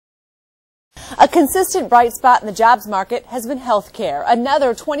A consistent bright spot in the jobs market has been healthcare.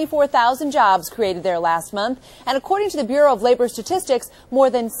 Another 24,000 jobs created there last month. And according to the Bureau of Labor Statistics, more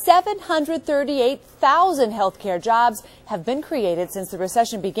than 738,000 healthcare jobs have been created since the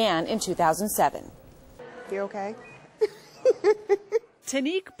recession began in 2007. You okay?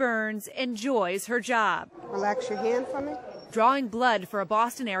 Tanique Burns enjoys her job. Relax your hand for me. Drawing blood for a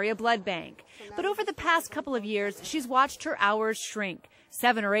Boston area blood bank. But over the past couple of years, she's watched her hours shrink.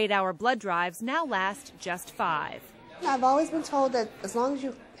 7 or 8 hour blood drives now last just 5. I've always been told that as long as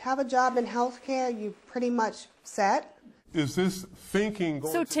you have a job in healthcare, you're pretty much set. Is this thinking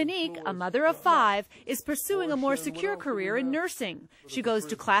So Tanique, a mother of 5, is pursuing a more secure career in nursing. She goes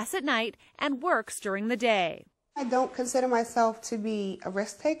to class at night and works during the day. I don't consider myself to be a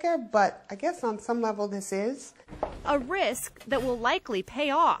risk taker, but I guess on some level this is. A risk that will likely pay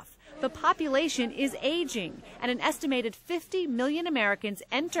off. The population is aging, and an estimated 50 million Americans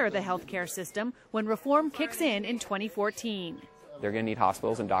enter the healthcare system when reform kicks in 2014. They're going to need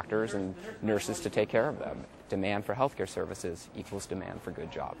hospitals and doctors and nurses to take care of them. Demand for healthcare services equals demand for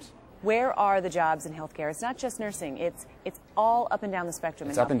good jobs. Where are the jobs in healthcare? It's not just nursing. It's all up and down the spectrum.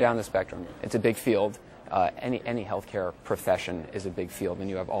 It's up and down the spectrum. It's a big field. Any healthcare profession is a big field, and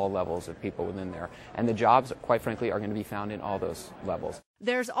you have all levels of people within there. And the jobs, quite frankly, are going to be found in all those levels.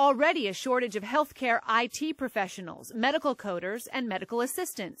 There's already a shortage of healthcare IT professionals, medical coders, and medical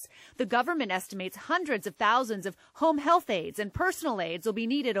assistants. The government estimates hundreds of thousands of home health aides and personal aides will be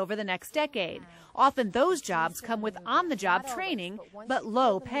needed over the next decade. Often those jobs come with on-the-job training, but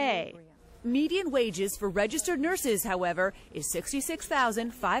low pay. Median wages for registered nurses, however, is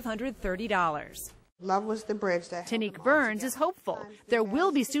 $66,530. Love was the bridge that Tanique Burns is hopeful. There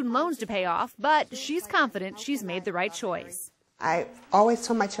will be student loans to pay off, but she's confident she's made the right choice. I always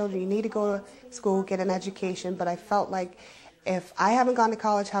told my children, you need to go to school, get an education, but I felt like if I haven't gone to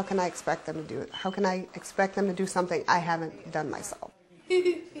college, how can I expect them to do it? How can I expect them to do something I haven't done myself?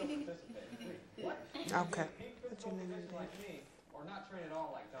 Okay. What's your name?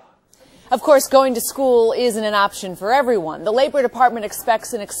 Of course, going to school isn't an option for everyone. The Labor Department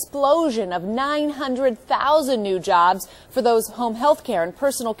expects an explosion of 900,000 new jobs for those home health care and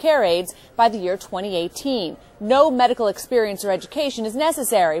personal care aides by the year 2018. No medical experience or education is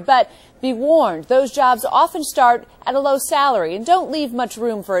necessary, but be warned, those jobs often start at a low salary and don't leave much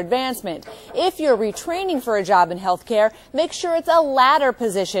room for advancement. If you're retraining for a job in healthcare, make sure it's a ladder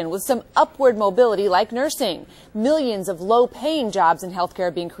position with some upward mobility like nursing. Millions of low-paying jobs in healthcare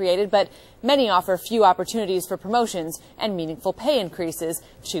are being created, but many offer few opportunities for promotions and meaningful pay increases.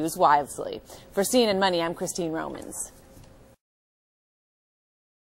 Choose wisely. For CNN Money, I'm Christine Romans.